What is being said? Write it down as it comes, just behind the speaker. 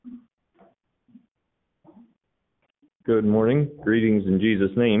Good morning. Greetings in Jesus'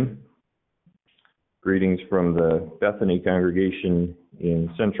 name. Greetings from the Bethany congregation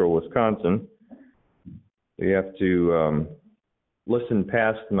in central Wisconsin. You have to listen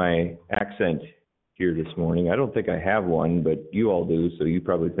past my accent here this morning. I don't think I have one, but you all do, so you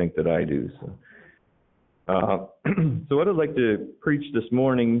probably think that I do. So what I'd like to preach this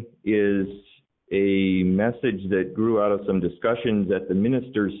morning is a message that grew out of some discussions at the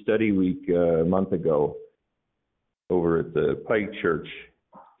Ministers' Study Week a month ago over at the Pike Church,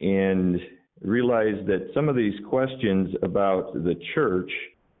 and realized that some of these questions about the church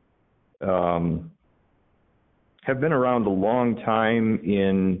have been around a long time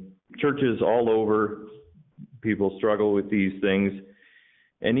in churches all over. People struggle with these things,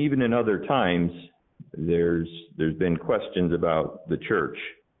 and even in other times, there's been questions about the church.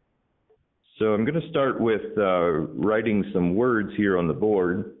 So I'm going to start with writing some words here on the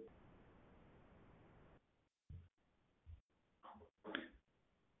board.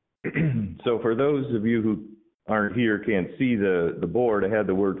 So for those of you who aren't here, can't see the board, I had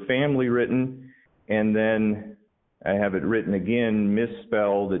the word family written, and then I have it written again,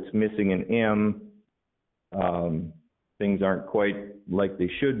 misspelled. It's missing an M. Things aren't quite like they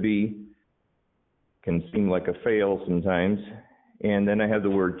should be. Can seem like a fail sometimes. And then I have the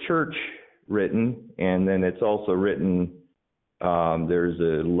word church written, and then it's also written, there's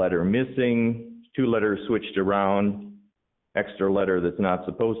a letter missing, two letters switched around, extra letter that's not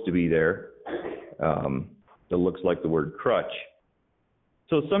supposed to be there, that looks like the word crutch.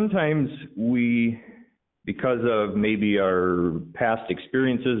 So sometimes we, because of maybe our past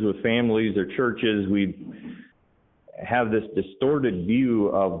experiences with families or churches, we have this distorted view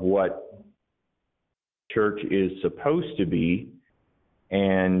of what church is supposed to be,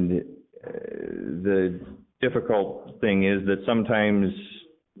 and the difficult thing is that sometimes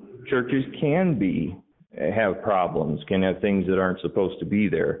churches can have problems, can have things that aren't supposed to be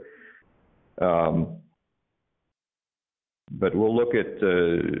there. But we'll look at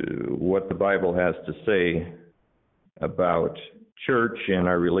what the Bible has to say about church and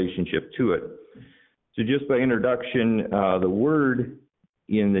our relationship to it. So just by introduction, the word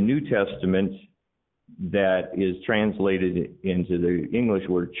in the New Testament that is translated into the English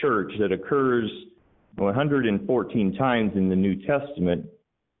word church that occurs 114 times in the New Testament,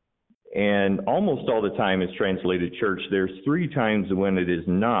 and almost all the time it's translated church. There's 3 times when it is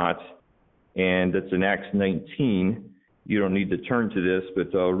not, and that's in Acts 19. You don't need to turn to this,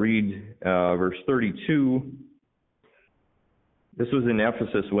 but I'll read verse 32. This was in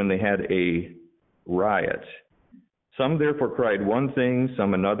Ephesus when they had a riot. Some therefore cried one thing,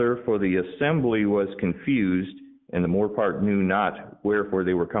 some another, for the assembly was confused, and the more part knew not wherefore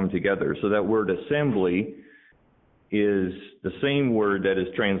they were come together. So that word assembly is the same word that is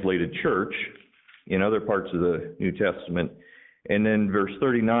translated church in other parts of the New Testament. And then verse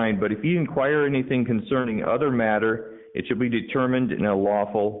 39, but if ye inquire anything concerning other matter, it shall be determined in a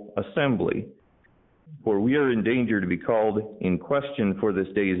lawful assembly. For we are in danger to be called in question for this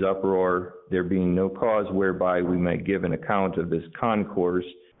day's uproar, there being no cause whereby we might give an account of this concourse.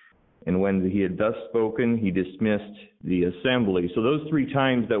 And when he had thus spoken, he dismissed the assembly. So those 3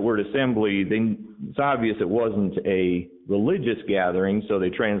 times that word assembly, it's obvious it wasn't a religious gathering, so they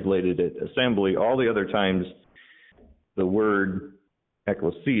translated it assembly. All the other times, the word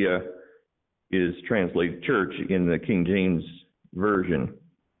ecclesia is translated church in the King James Version.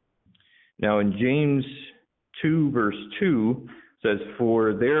 Now in James 2 verse 2 says,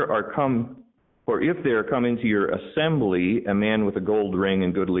 For if there are come into your assembly a man with a gold ring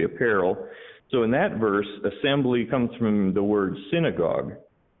and goodly apparel. So in that verse, assembly comes from the word synagogue.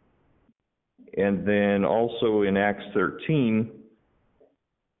 And then also in Acts 13,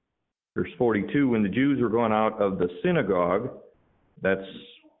 verse 42, when the Jews were going out of the synagogue, that's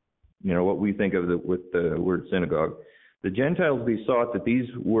what we think of with the word synagogue, the Gentiles besought that these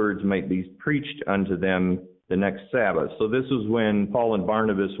words might be preached unto them the next Sabbath. So this was when Paul and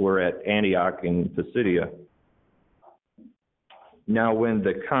Barnabas were at Antioch in Pisidia. Now when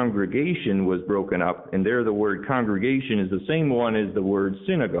the congregation was broken up, and there the word congregation is the same one as the word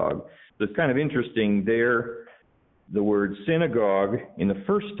synagogue. So it's kind of interesting there, the word synagogue, in the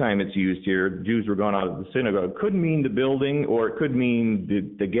first time it's used here, the Jews were gone out of the synagogue, could mean the building or it could mean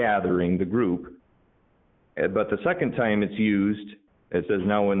the gathering, the group. But the second time it's used, it says,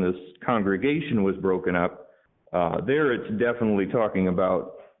 now when this congregation was broken up, there it's definitely talking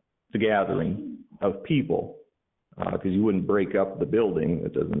about the gathering of people, because you wouldn't break up the building.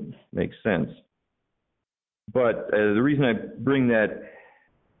 It doesn't make sense. But the reason I bring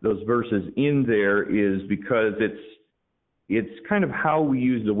those verses in there is because it's kind of how we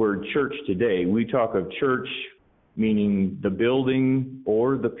use the word church today. We talk of church meaning the building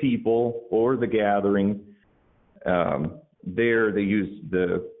or the people or the gathering. There they used,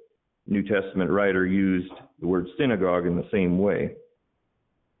 the New Testament writer used the word synagogue in the same way.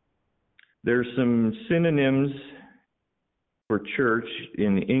 There's some synonyms for church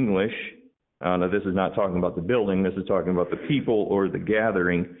in English. Now this is not talking about the building, this is talking about the people or the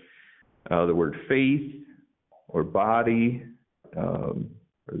gathering. The word faith or body, or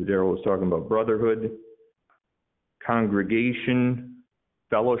Darrell was talking about brotherhood, congregation,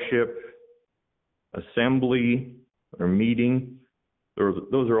 fellowship, assembly, or meeting.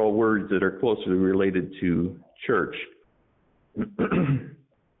 Those are all words that are closely related to church.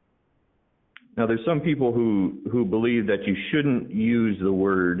 Now, there's some people who believe that you shouldn't use the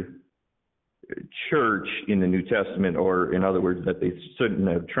word church in the New Testament, or in other words, that they shouldn't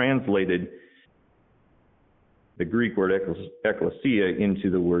have translated the Greek word ekklesia into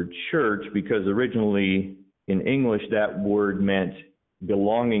the word church, because originally in English that word meant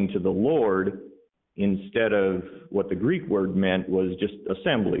belonging to the Lord, instead of what the Greek word meant was just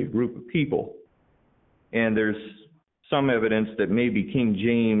assembly, a group of people. And there's some evidence that maybe King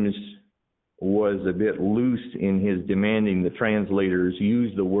James was a bit loose in his demanding the translators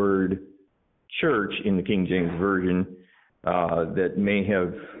use the word church in the King James Version, that may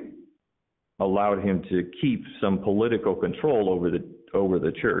have allowed him to keep some political control over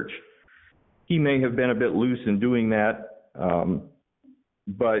the church. He may have been a bit loose in doing that,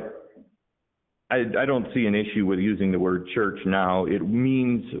 but I don't see an issue with using the word church now. It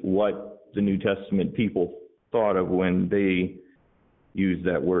means what the New Testament people thought of when they used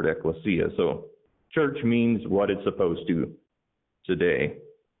that word ekklesia. So church means what it's supposed to today.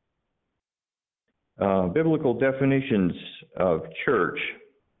 Biblical definitions of church.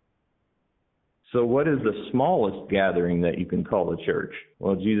 So what is the smallest gathering that you can call a church?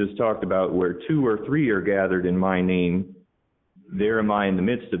 Well, Jesus talked about where 2 or 3 are gathered in my name, there am I in the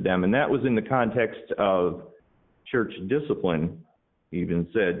midst of them. And that was in the context of church discipline. He even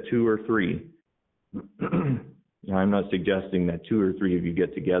said 2 or 3. I'm not suggesting that 2 or 3 of you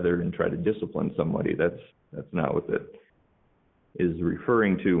get together and try to discipline somebody. That's not what that is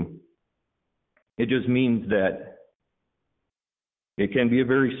referring to. It just means that it can be a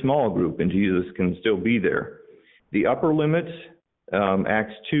very small group, and Jesus can still be there. The upper limit,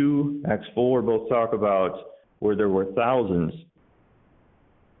 Acts 2, Acts 4, both talk about where there were thousands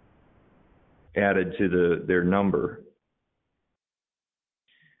added to their number.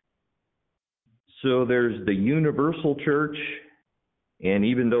 So there's the universal church, and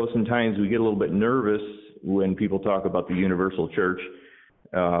even though sometimes we get a little bit nervous when people talk about the universal church,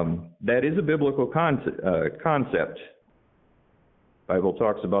 that is a biblical concept. The Bible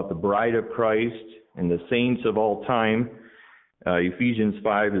talks about the bride of Christ and the saints of all time. Ephesians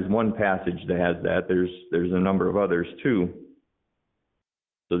 5 is one passage that has that. There's a number of others too.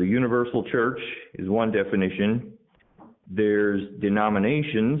 So the universal church is one definition. There's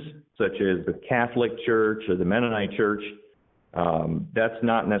denominations such as the Catholic Church or the Mennonite Church. That's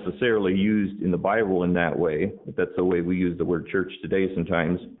not necessarily used in the Bible in that way, but that's the way we use the word church today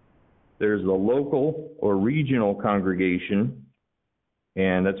sometimes. There's the local or regional congregation,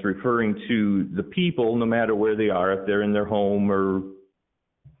 and that's referring to the people, no matter where they are, if they're in their home or,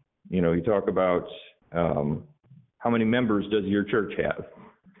 you talk about how many members does your church have?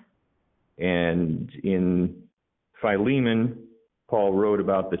 And in Philemon, Paul wrote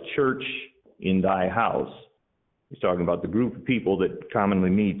about the church in thy house. He's talking about the group of people that commonly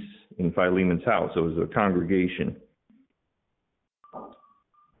meets in Philemon's house. So it was a congregation.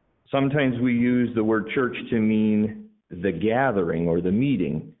 Sometimes we use the word church to mean the gathering or the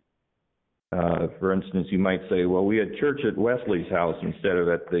meeting. For instance, you might say, well, we had church at Wesley's house instead of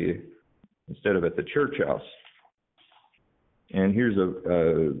at the church house. And here's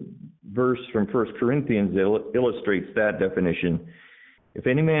a verse from 1 Corinthians that illustrates that definition. If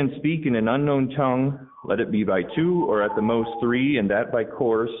any man speak in an unknown tongue, let it be by 2 or at the most 3, and that by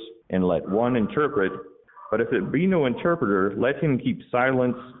course, and let one interpret. But if it be no interpreter, let him keep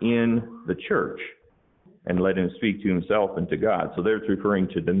silence in the church, and let him speak to himself and to God. So there it's referring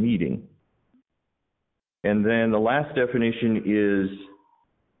to the meeting. And then the last definition is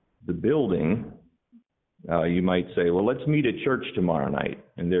the building. You might say, well, let's meet at church tomorrow night.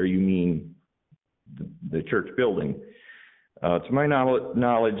 And there you mean the church building. To my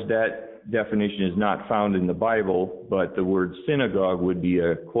knowledge, that definition is not found in the Bible, but the word synagogue would be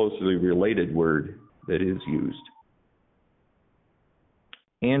a closely related word that is used.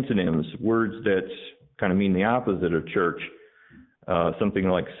 Antonyms, words that kind of mean the opposite of church. Something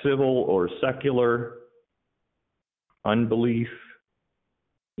like civil or secular, unbelief,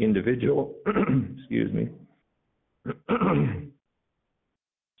 individual, excuse me,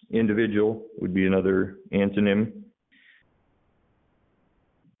 Individual would be another antonym.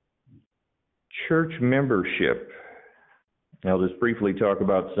 Church membership. I'll just briefly talk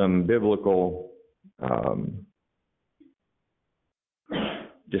about some biblical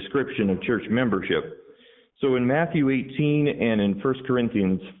description of church membership. So in Matthew 18 and in 1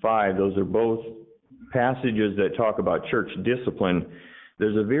 Corinthians 5, those are both passages that talk about church discipline.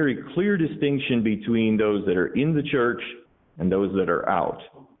 There's a very clear distinction between those that are in the church and those that are out.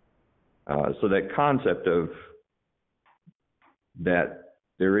 So that concept of that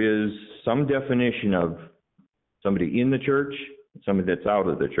there is some definition of somebody in the church, somebody that's out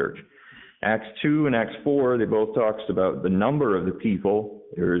of the church. Acts 2 and Acts 4, they both talks about the number of the people.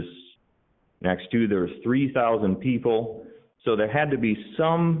 In Acts 2, there was 3,000 people. So there had to be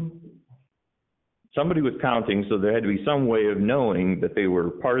somebody was counting, so there had to be some way of knowing that they were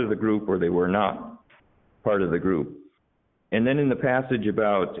part of the group or they were not part of the group. And then in the passage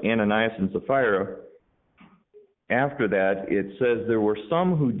about Ananias and Sapphira, after that, it says there were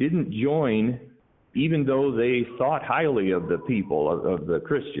some who didn't join, even though they thought highly of the people, of the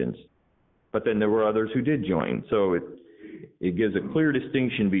Christians. But then there were others who did join. So it gives a clear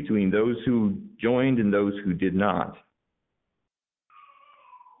distinction between those who joined and those who did not.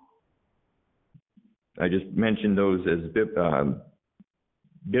 I just mentioned those as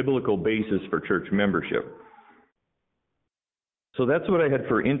biblical basis for church membership. So that's what I had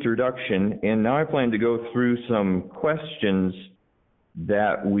for introduction, and now I plan to go through some questions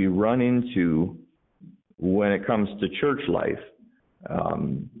that we run into when it comes to church life.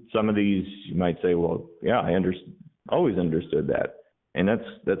 Some of these you might say, well, yeah, I always understood that, and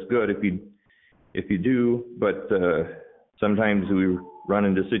that's good if you do, but sometimes we run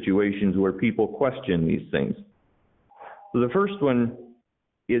into situations where people question these things. So the first one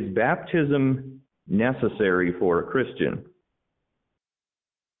is baptism necessary for a Christian?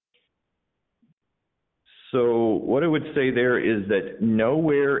 So what I would say there is that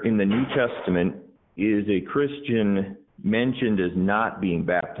nowhere in the New Testament is a Christian mentioned as not being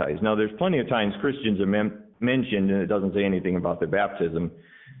baptized. Now, there's plenty of times Christians are mentioned and it doesn't say anything about their baptism,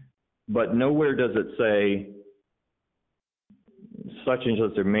 but nowhere does it say such and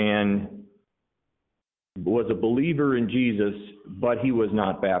such a man was a believer in Jesus, but he was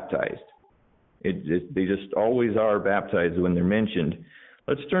not baptized. They just always are baptized when they're mentioned.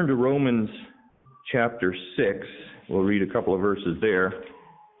 Let's turn to Romans chapter 6. We'll read a couple of verses there.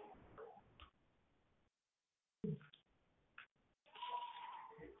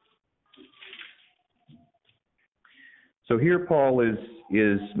 So here Paul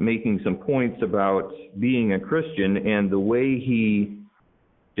is making some points about being a Christian, and the way he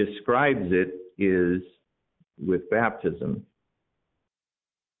describes it is with baptism.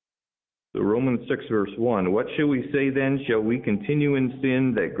 So Romans 6 verse 1, what shall we say then? Shall we continue in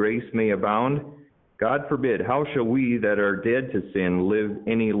sin that grace may abound? God forbid. How shall we that are dead to sin live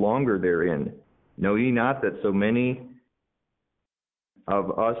any longer therein? Know ye not that so many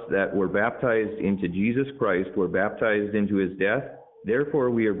of us that were baptized into Jesus Christ were baptized into his death?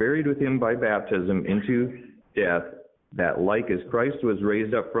 Therefore we are buried with him by baptism into death, that like as Christ was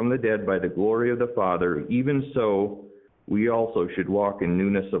raised up from the dead by the glory of the Father, even so we also should walk in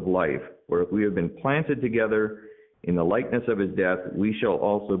newness of life. For if we have been planted together in the likeness of his death, we shall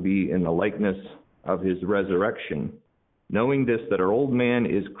also be in the likeness of his resurrection. Knowing this, that our old man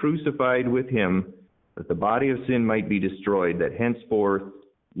is crucified with him, that the body of sin might be destroyed, that henceforth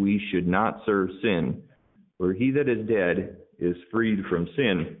we should not serve sin. For he that is dead is freed from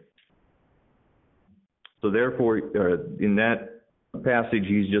sin. So therefore, in that passage,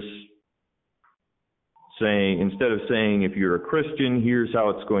 he's just saying, instead of saying, if you're a Christian, here's how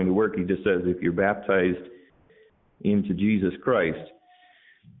it's going to work, he just says, if you're baptized into Jesus Christ.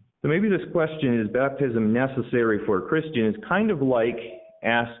 So maybe this question, is baptism necessary for a Christian, is kind of like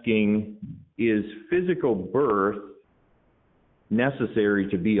asking, is physical birth necessary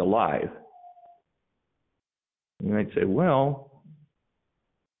to be alive? You might say, well,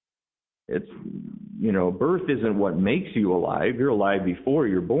 it's, birth isn't what makes you alive. You're alive before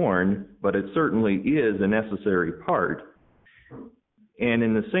you're born, but it certainly is a necessary part. And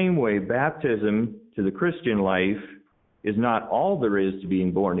in the same way, baptism to the Christian life is not all there is to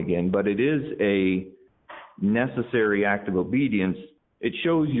being born again, but it is a necessary act of obedience. It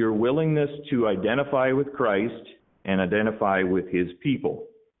shows your willingness to identify with Christ and identify with his people.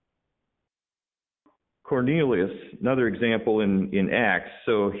 Cornelius, another example in Acts.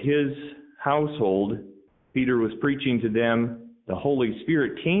 So his household, Peter was preaching to them, the Holy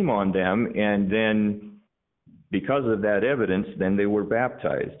Spirit came on them, and then because of that evidence, then they were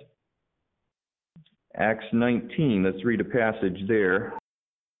baptized. Acts 19, let's read a passage there.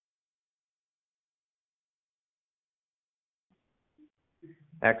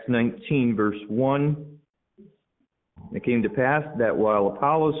 Acts 19, verse 1. It came to pass that while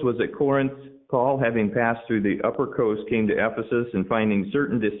Apollos was at Corinth, Paul, having passed through the upper coast, came to Ephesus, and finding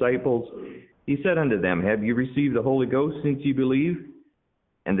certain disciples, he said unto them, Have you received the Holy Ghost since you believe?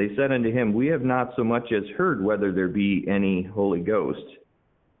 And they said unto him, We have not so much as heard whether there be any Holy Ghost.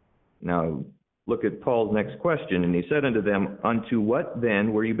 Now, look at Paul's next question. And he said unto them, Unto what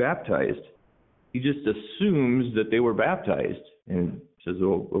then were you baptized? He just assumes that they were baptized. And says,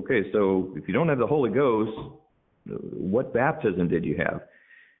 well, okay, so if you don't have the Holy Ghost, what baptism did you have?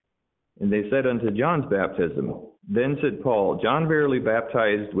 And they said unto John's baptism. Then said Paul, John verily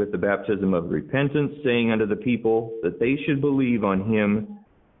baptized with the baptism of repentance, saying unto the people that they should believe on him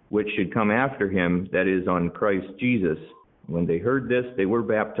which should come after him, that is, on Christ Jesus. When they heard this, they were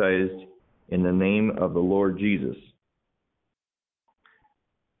baptized in the name of the Lord Jesus.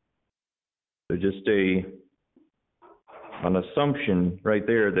 So just an assumption right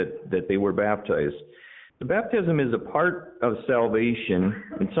there that they were baptized. The baptism is a part of salvation.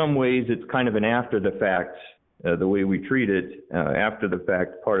 In some ways, it's kind of an after the fact, the way we treat it, after the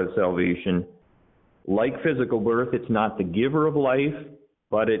fact part of salvation. Like physical birth, it's not the giver of life,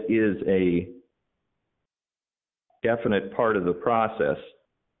 but it is a definite part of the process.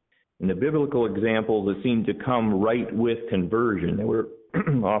 In the biblical examples, it seemed to come right with conversion. They were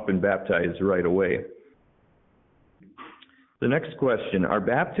often baptized right away. The next question, are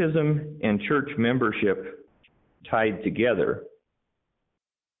baptism and church membership tied together?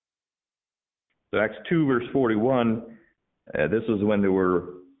 So Acts 2, verse 41, this was when there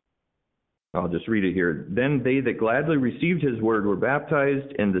were, I'll just read it here. Then they that gladly received his word were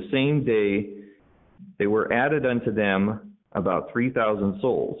baptized, and the same day they were added unto them about 3,000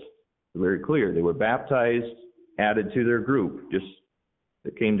 souls. Very clear, they were baptized, added to their group, just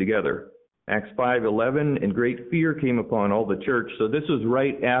that came together. Acts 5:11, and great fear came upon all the church. So this was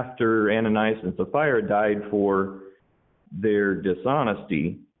right after Ananias and Sapphira died for their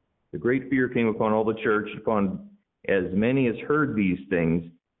dishonesty. The great fear came upon all the church, upon as many as heard these things.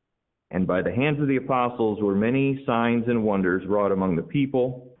 And by the hands of the apostles were many signs and wonders wrought among the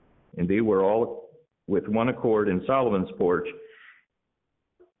people. And they were all with one accord in Solomon's porch.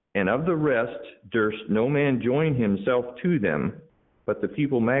 And of the rest durst no man join himself to them, but the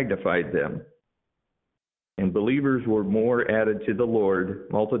people magnified them. And believers were more added to the Lord,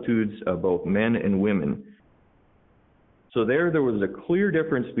 multitudes of both men and women. So there was a clear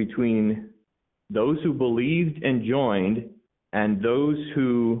difference between those who believed and joined and those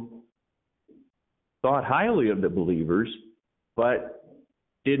who thought highly of the believers, but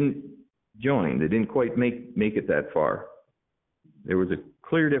didn't join. They didn't quite make it that far. There was a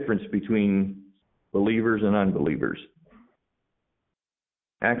clear difference between believers and unbelievers.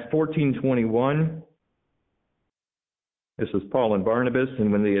 Acts 14:21, this was Paul and Barnabas,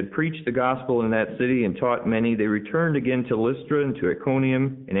 and when they had preached the gospel in that city and taught many, they returned again to Lystra and to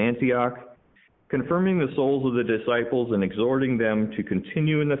Iconium and Antioch, confirming the souls of the disciples and exhorting them to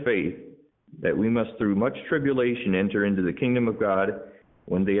continue in the faith, that we must through much tribulation enter into the kingdom of God.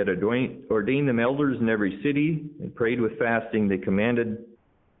 When they had ordained them elders in every city and prayed with fasting, they commended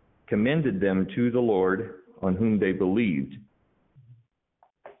them to the Lord, on whom they believed.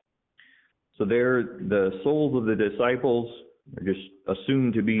 So there, the souls of the disciples are just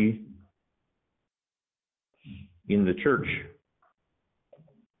assumed to be in the church.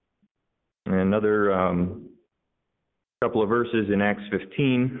 And another couple of verses in Acts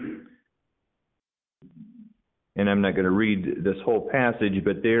 15. And I'm not going to read this whole passage,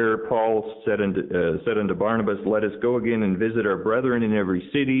 but there Paul said unto Barnabas, Let us go again and visit our brethren in every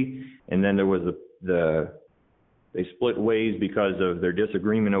city. And then there was they split ways because of their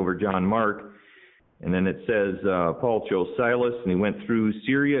disagreement over John Mark. And then it says, Paul chose Silas, and he went through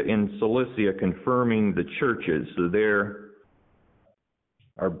Syria and Cilicia, confirming the churches. So there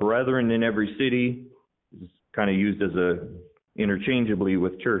are brethren in every city, is kind of used as interchangeably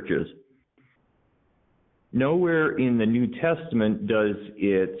with churches. Nowhere in the New Testament does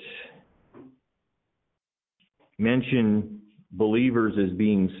it mention believers as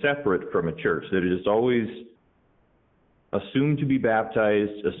being separate from a church. That it is always assumed to be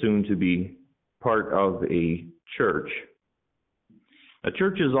baptized, assumed to be part of a church.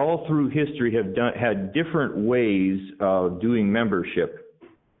 Churches all through history have had different ways of doing membership.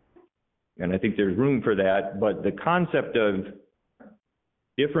 And I think there's room for that, but the concept of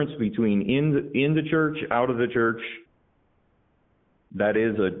difference between in the church, out of the church, that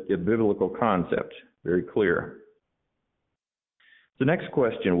is a biblical concept, very clear. So next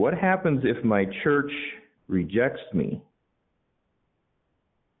question, what happens if my church rejects me?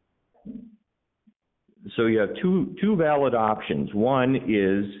 So you have two valid options. One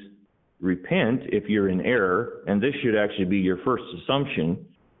is repent if you're in error, and this should actually be your first assumption.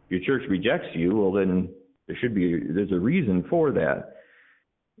 If your church rejects you, well then there's a reason for that.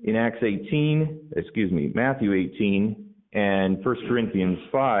 In Matthew 18 and 1 Corinthians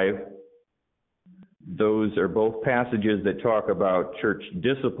 5, those are both passages that talk about church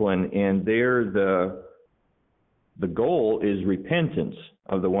discipline, and there the goal is repentance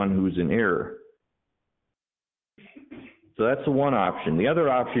of the one who's in error. So that's the one option. The other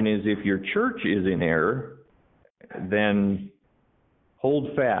option is if your church is in error, then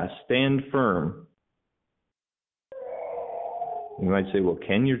hold fast, stand firm. You might say, well,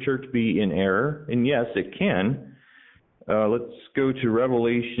 can your church be in error? And yes, it can. Let's go to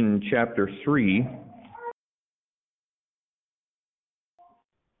Revelation chapter 3,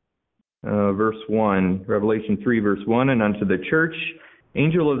 verse 1. Revelation 3, verse 1, and unto the church,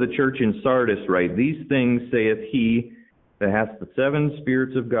 angel of the church in Sardis write, these things saith he that hath the 7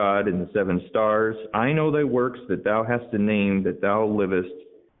 spirits of God and the 7 stars. I know thy works, that thou hast a name, that thou livest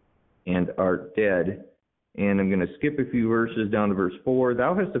and art dead. And I'm going to skip a few verses down to verse 4.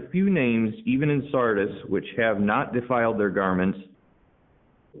 Thou hast a few names, even in Sardis, which have not defiled their garments,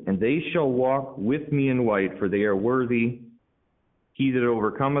 and they shall walk with me in white, for they are worthy. He that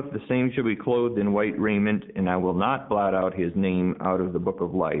overcometh, the same shall be clothed in white raiment, and I will not blot out his name out of the book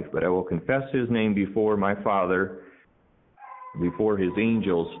of life, but I will confess his name before my Father, before his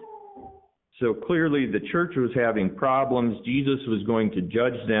angels. So clearly the church was having problems. Jesus was going to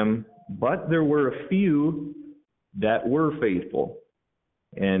judge them, but there were a few that were faithful.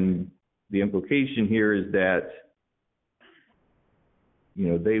 And the implication here is that,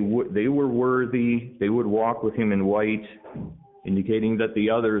 they were worthy, they would walk with him in white, indicating that the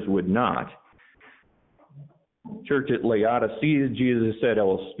others would not. Church at Laodicea, Jesus said, I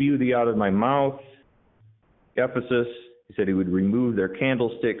will spew thee out of my mouth. Ephesus, he said he would remove their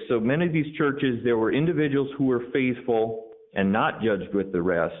candlesticks. So many of these churches, there were individuals who were faithful and not judged with the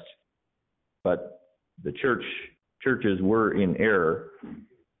rest. But the churches were in error.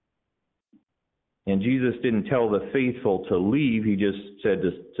 And Jesus didn't tell the faithful to leave. He just said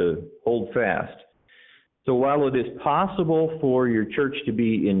to hold fast. So while it is possible for your church to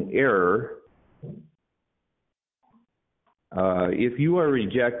be in error, if you are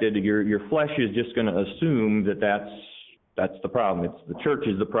rejected, your flesh is just going to assume that that's the problem. It's the church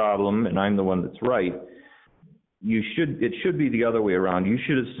is the problem, and I'm the one that's right. It should be the other way around. You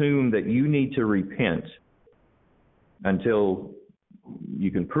should assume that you need to repent until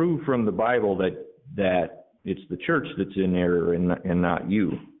you can prove from the Bible that it's the church that's in error and not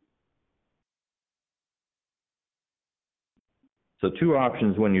you. So 2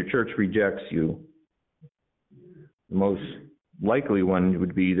 options when your church rejects you. The most likely one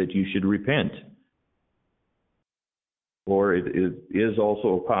would be that you should repent. Or it is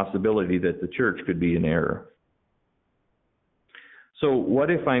also a possibility that the church could be in error. So what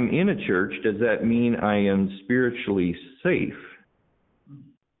if I'm in a church? Does that mean I am spiritually safe?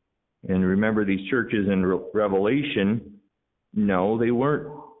 And remember, these churches in Revelation, no, they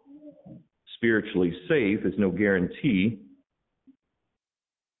weren't spiritually safe. There's no guarantee.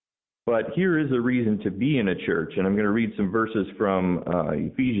 But here is a reason to be in a church. And I'm going to read some verses from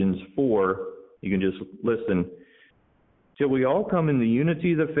Ephesians 4. You can just listen. Till we all come in the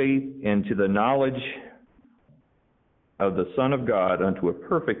unity of the faith and to the knowledge of the Son of God, unto a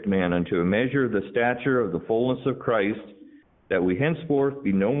perfect man, unto a measure of the stature of the fullness of Christ, that we henceforth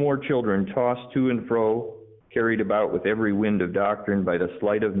be no more children, tossed to and fro, carried about with every wind of doctrine by the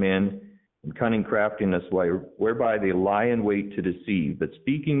sleight of men, and cunning craftiness, whereby they lie in wait to deceive, but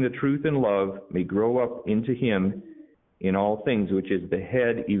speaking the truth in love may grow up into him in all things, which is the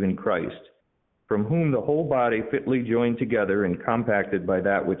head, even Christ, from whom the whole body fitly joined together and compacted by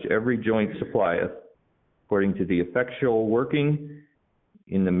that which every joint supplieth, according to the effectual working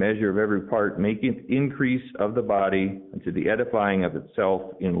in the measure of every part, maketh increase of the body unto the edifying of itself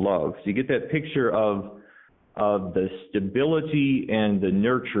in love. So you get that picture of the stability and the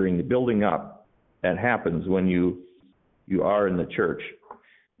nurturing, the building up that happens when you are in the church.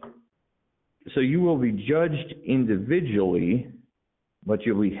 So you will be judged individually, but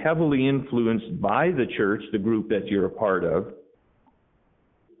you'll be heavily influenced by the church, the group that you're a part of,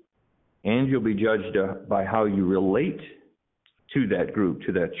 and you'll be judged by how you relate to that group,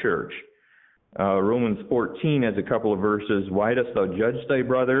 to that church. Romans 14 has a couple of verses. Why dost thou judge thy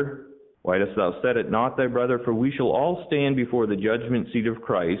brother? Why dost thou set it not thy brother? For we shall all stand before the judgment seat of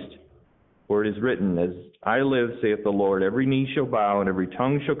Christ. For it is written, as I live, saith the Lord, every knee shall bow and every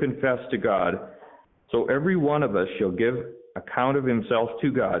tongue shall confess to God. So every one of us shall give account of himself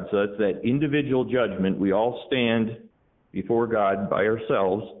to God. So that's that individual judgment. We all stand before God by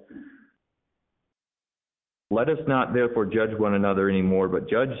ourselves. Let us not therefore judge one another anymore, but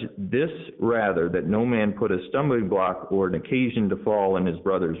judge this rather, that no man put a stumbling block or an occasion to fall in his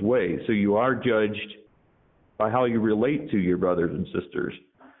brother's way. So you are judged by how you relate to your brothers and sisters.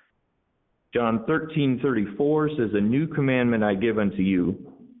 John 13:34 says, a new commandment I give unto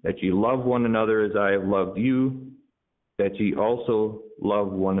you, that ye love one another as I have loved you, that ye also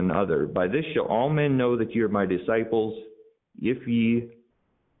love one another. By this shall all men know that ye are my disciples, if ye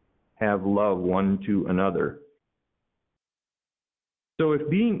have love one to another. So if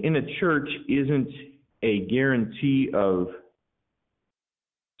being in a church isn't a guarantee of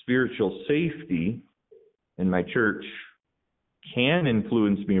spiritual safety, and my church can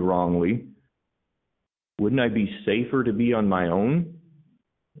influence me wrongly, wouldn't I be safer to be on my own?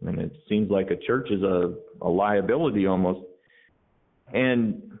 And it seems like a church is a liability almost.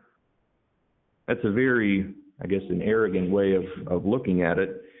 And that's a very, I guess, an arrogant way of looking at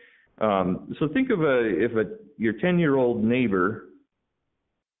it. So think of your 10-year-old neighbor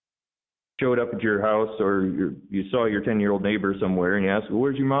showed up at your house, or you saw your 10-year-old neighbor somewhere, and you asked, well,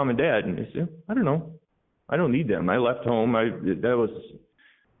 where's your mom and dad? And they said, I don't know. I don't need them. I left home.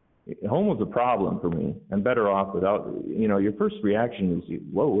 Home was a problem for me. I'm better off without, your first reaction is,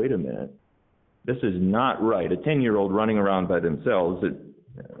 whoa, wait a minute. This is not right. A 10-year-old running around by themselves.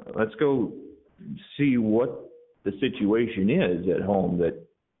 Let's go see what the situation is at home that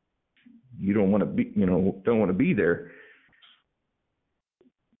you don't want to be there.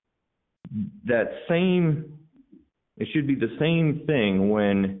 It should be the same thing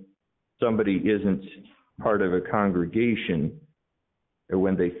when somebody isn't part of a congregation, or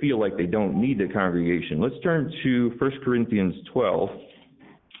when they feel like they don't need a congregation. Let's turn to 1 Corinthians 12.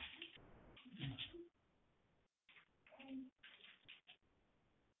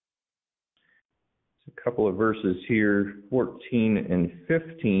 A couple of verses here, 14 and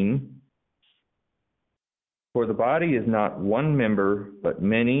 15. For the body is not one member, but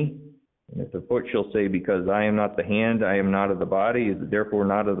many. And if the foot shall say, because I am not the hand, I am not of the body, is it therefore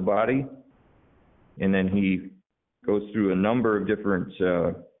not of the body? And then he goes through a number of different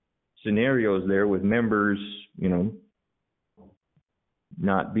scenarios there with members,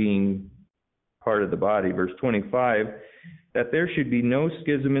 not being part of the body. Verse 25, that there should be no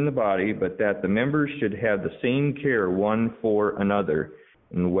schism in the body, but that the members should have the same care one for another.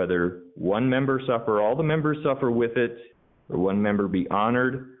 And whether one member suffer, all the members suffer with it, or one member be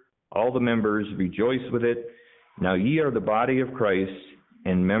honored, all the members rejoice with it. Now ye are the body of Christ,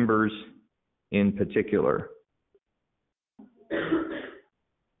 and members in particular.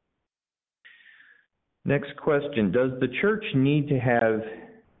 Next question, does the church need to have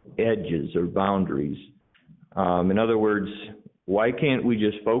edges or boundaries? In other words, why can't we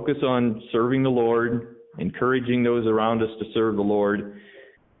just focus on serving the Lord, encouraging those around us to serve the Lord?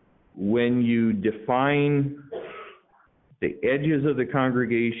 When you define the edges of the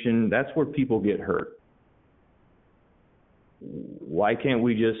congregation, that's where people get hurt. Why can't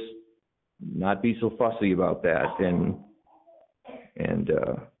we just not be so fussy about that and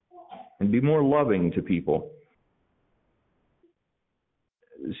be more loving to people?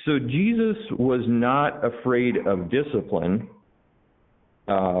 So Jesus was not afraid of discipline.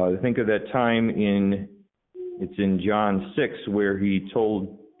 Think of that time it's in John 6, where he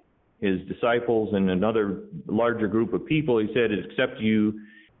told his disciples and another larger group of people, he said, except you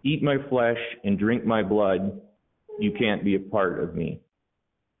eat my flesh and drink my blood, you can't be a part of me.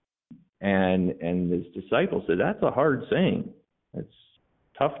 And his disciples said, that's a hard saying. It's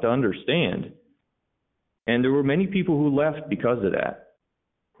tough to understand. And there were many people who left because of that.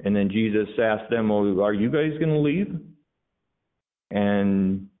 And then Jesus asked them, well, are you guys going to leave?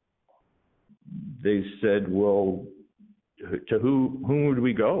 And they said, well, to whom would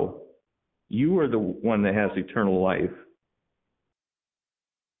we go? You are the one that has eternal life.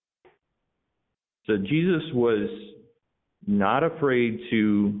 So Jesus was not afraid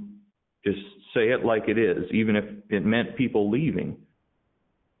to just say it like it is, even if it meant people leaving.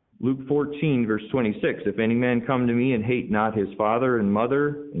 Luke 14, verse 26, if any man come to me and hate not his father and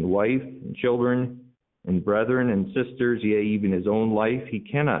mother and wife and children and brethren and sisters, yea, even his own life, he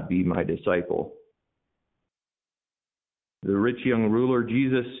cannot be my disciple. The rich young ruler,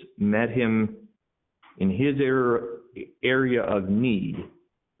 Jesus met him in his area of need.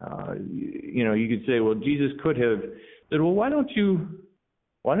 You could say, well, Jesus could have said, well, why don't you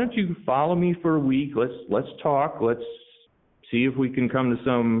follow me for a week? Let's talk. Let's see if we can come to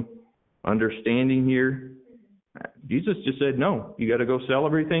some understanding here? Jesus just said, no, you got to go sell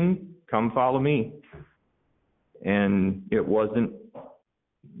everything, come follow me. And it wasn't,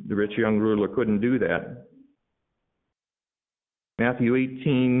 the rich young ruler couldn't do that. Matthew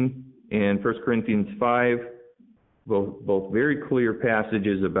 18 and 1 Corinthians 5, both very clear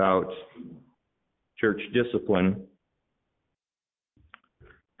passages about church discipline.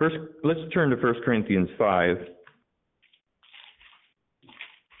 First, let's turn to 1 Corinthians 5. I'm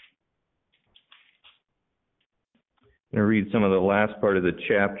going to read some of the last part of the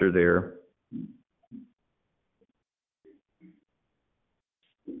chapter there.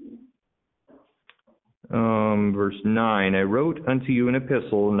 Verse 9, I wrote unto you an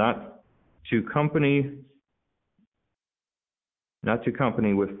epistle, not to company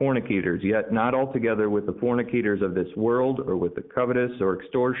with fornicators, yet not altogether with the fornicators of this world, or with the covetous, or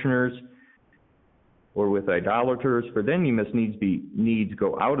extortioners, or with idolaters, for then you must needs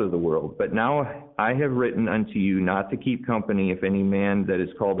go out of the world. But now I have written unto you not to keep company if any man that is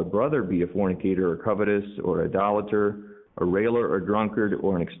called a brother be a fornicator, or covetous, or idolater, or railer, or drunkard,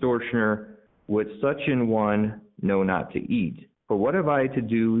 or an extortioner. With such an one know not to eat. For what have I to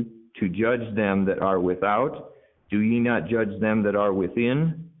do to judge them that are without? Do ye not judge them that are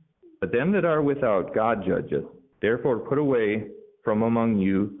within? But them that are without God judgeth. Therefore put away from among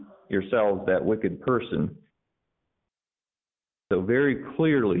you yourselves that wicked person. So very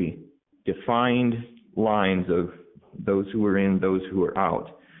clearly defined lines of those who are in, those who are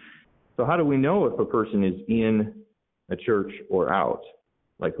out. So how do we know if a person is in a church or out?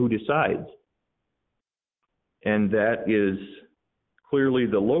 Like, who decides? And that is clearly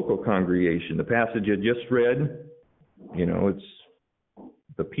the local congregation. The passage I just read, it's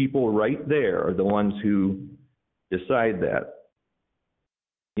the people right there are the ones who decide that.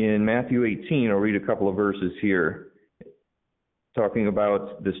 In Matthew 18, I'll read a couple of verses here, talking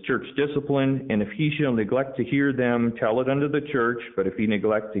about this church discipline. And if he shall neglect to hear them, tell it unto the church. But if he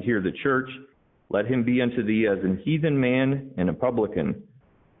neglect to hear the church, let him be unto thee as an heathen man and a publican.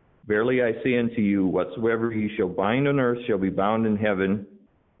 Verily I say unto you, whatsoever ye shall bind on earth shall be bound in heaven,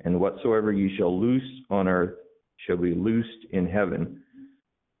 and whatsoever ye shall loose on earth shall be loosed in heaven.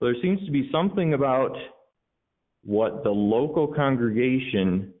 So there seems to be something about what the local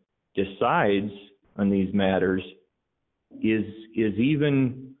congregation decides on these matters is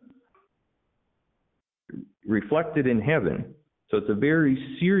even reflected in heaven. So it's a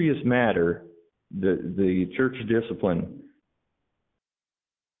very serious matter, the church discipline.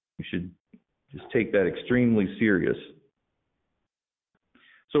 You should just take that extremely serious.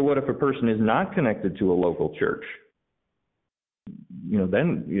 So what if a person is not connected to a local church?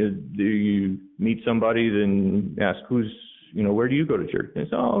 Then do you meet somebody and ask where do you go to church? And they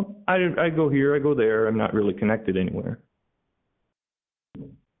say, I go here, I go there. I'm not really connected anywhere.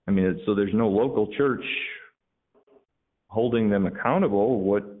 So there's no local church holding them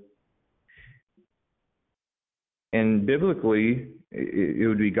accountable. And biblically, it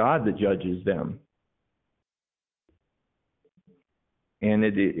would be God that judges them. And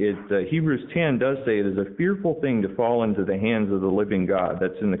Hebrews 10 does say it is a fearful thing to fall into the hands of the living God.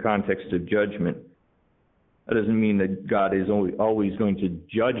 That's in the context of judgment. That doesn't mean that God is always going to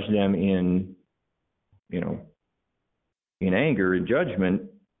judge them in anger and judgment,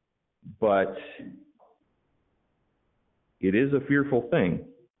 but it is a fearful thing.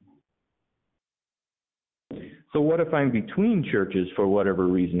 So what if I'm between churches for whatever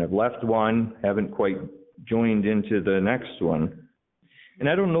reason? I've left one, haven't quite joined into the next one. And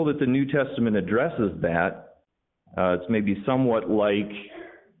I don't know that the New Testament addresses that. It's maybe somewhat like,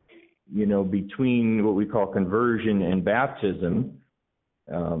 between what we call conversion and baptism.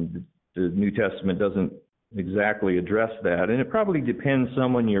 The New Testament doesn't exactly address that. And it probably depends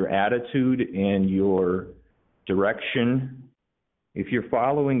some on your attitude and your direction. If you're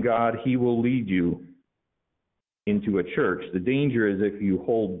following God, He will lead you into a church. The danger is if you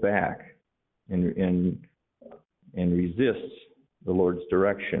hold back and resist the Lord's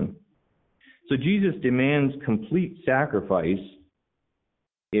direction. So Jesus demands complete sacrifice.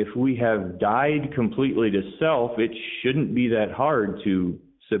 If we have died completely to self, it shouldn't be that hard to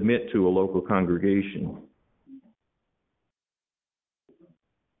submit to a local congregation.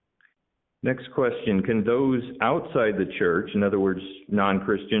 Next question, can those outside the church, in other words,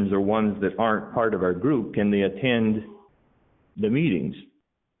 non-Christians or ones that aren't part of our group, can they attend the meetings?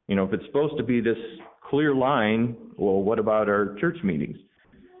 If it's supposed to be this clear line, well, what about our church meetings?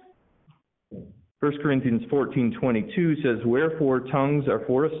 1 Corinthians 14:22 says, wherefore tongues are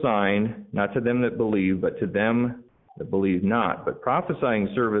for a sign, not to them that believe, but to them that believe not. But prophesying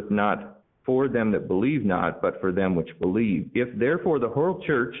serveth not for them that believe not, but for them which believe. If therefore the whole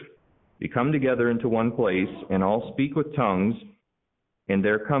church Be come together into one place, and all speak with tongues, and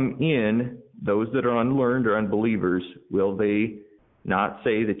there come in those that are unlearned or unbelievers. Will they not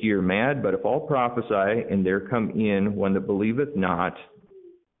say that ye are mad? But if all prophesy, and there come in one that believeth not,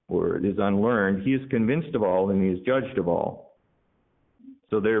 or is unlearned, he is convinced of all, and he is judged of all.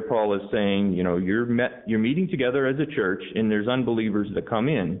 So there Paul is saying, you're meeting together as a church, and there's unbelievers that come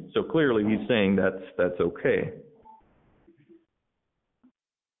in. So clearly he's saying that's okay.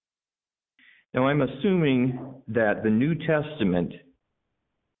 Now I'm assuming that the New Testament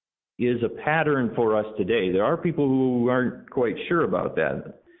is a pattern for us today. There are people who aren't quite sure about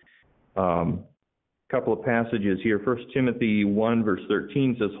that. Couple of passages here. 1 Timothy 1 verse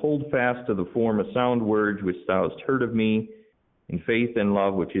 13 says, Hold fast to the form of sound words which thou hast heard of me, in faith and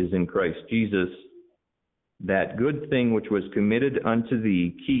love which is in Christ Jesus. That good thing which was committed unto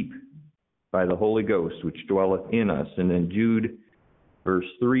thee, keep by the Holy Ghost which dwelleth in us. And then Jude verse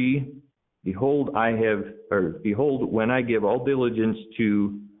 3, Behold, when I give all diligence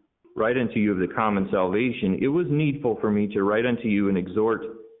to write unto you of the common salvation, it was needful for me to write unto you and exhort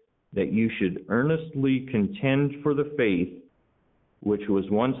that you should earnestly contend for the faith which was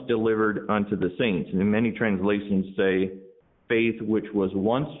once delivered unto the saints. And many translations say, faith which was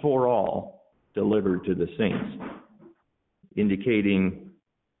once for all delivered to the saints, indicating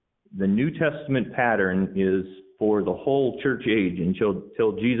the New Testament pattern is for the whole church age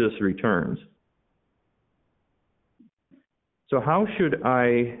until Jesus returns. So how should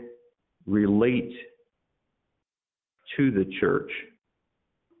I relate to the church?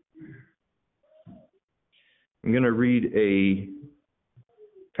 I'm going to read a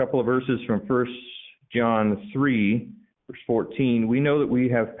couple of verses from 1 John 3, verse 14. We know that we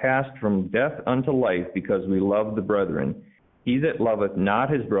have passed from death unto life because we love the brethren. He that loveth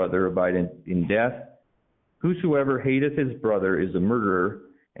not his brother abideth in death. Whosoever hateth his brother is a murderer,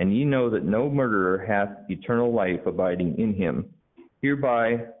 and ye know that no murderer hath eternal life abiding in him.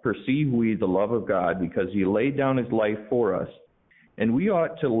 Hereby perceive we the love of God, because he laid down his life for us. And we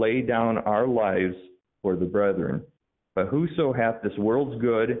ought to lay down our lives for the brethren. But whoso hath this world's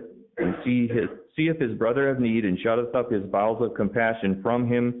good, and seeth his brother have need, and shutteth up his bowels of compassion from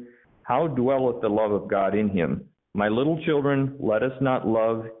him, how dwelleth the love of God in him? My little children, let us not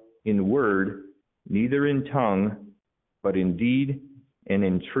love in word, neither in tongue, but in deed and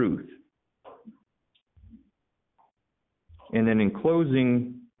in truth. And then in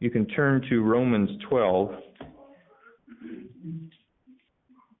closing, you can turn to Romans 12.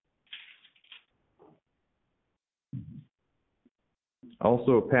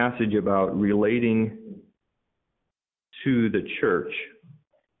 Also a passage about relating to the church.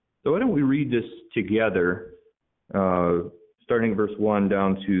 So why don't we read this together, starting verse 1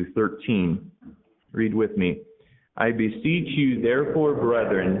 down to 13. Read with me. I beseech you, therefore,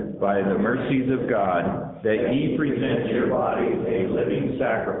 brethren, by the mercies of God, that ye present your bodies a living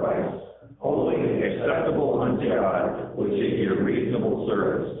sacrifice, holy and acceptable unto God, which is your reasonable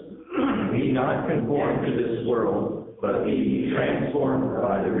service. Be not conformed to this world, but be ye transformed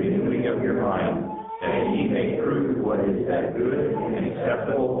by the renewing of your mind, that ye may prove what is that good and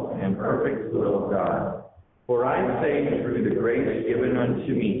acceptable and perfect will of God. For I say, through the grace given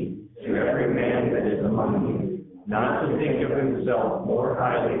unto me, to every man that is among you, not to think of himself more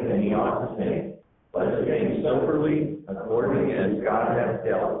highly than he ought to think, but to think soberly, according as God hath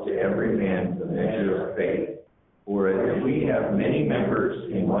dealt to every man the measure of faith. For as we have many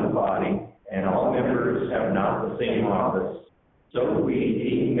members in one body, and all members have not the same office, so we,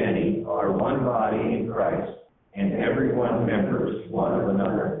 being many, are one body in Christ, and every one members one of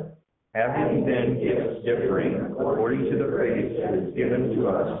another. Having then gifts differing according to the grace that is given to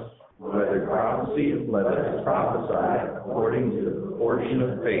us, whether prophecy, let us prophesy according to the proportion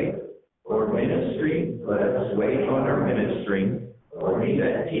of faith, or ministry, let us wait on our ministering, or he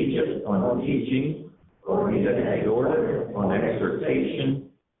that teacheth on teaching, or he that exhorteth on exhortation,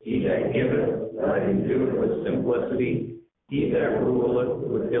 he that giveth, let him do it with simplicity, he that ruleth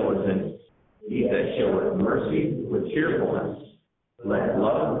with diligence, he that showeth mercy with cheerfulness. Let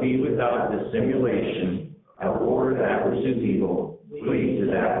love be without dissimulation, abhor that which is evil, cleave to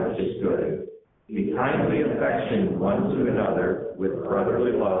that which is good. Be kindly affectioned one to another with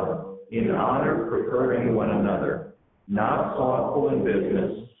brotherly love, in honor preferring one another, not slothful in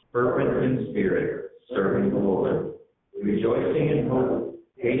business, fervent in spirit, serving the Lord, rejoicing in hope,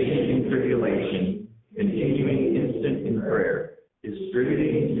 patient in tribulation, continuing instant in prayer,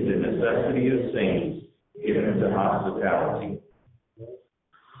 distributing to the necessity of saints, given to hospitality.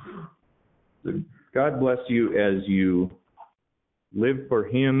 God bless you as you live for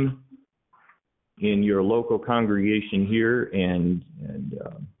Him in your local congregation here and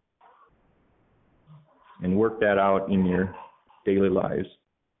and work that out in your daily lives.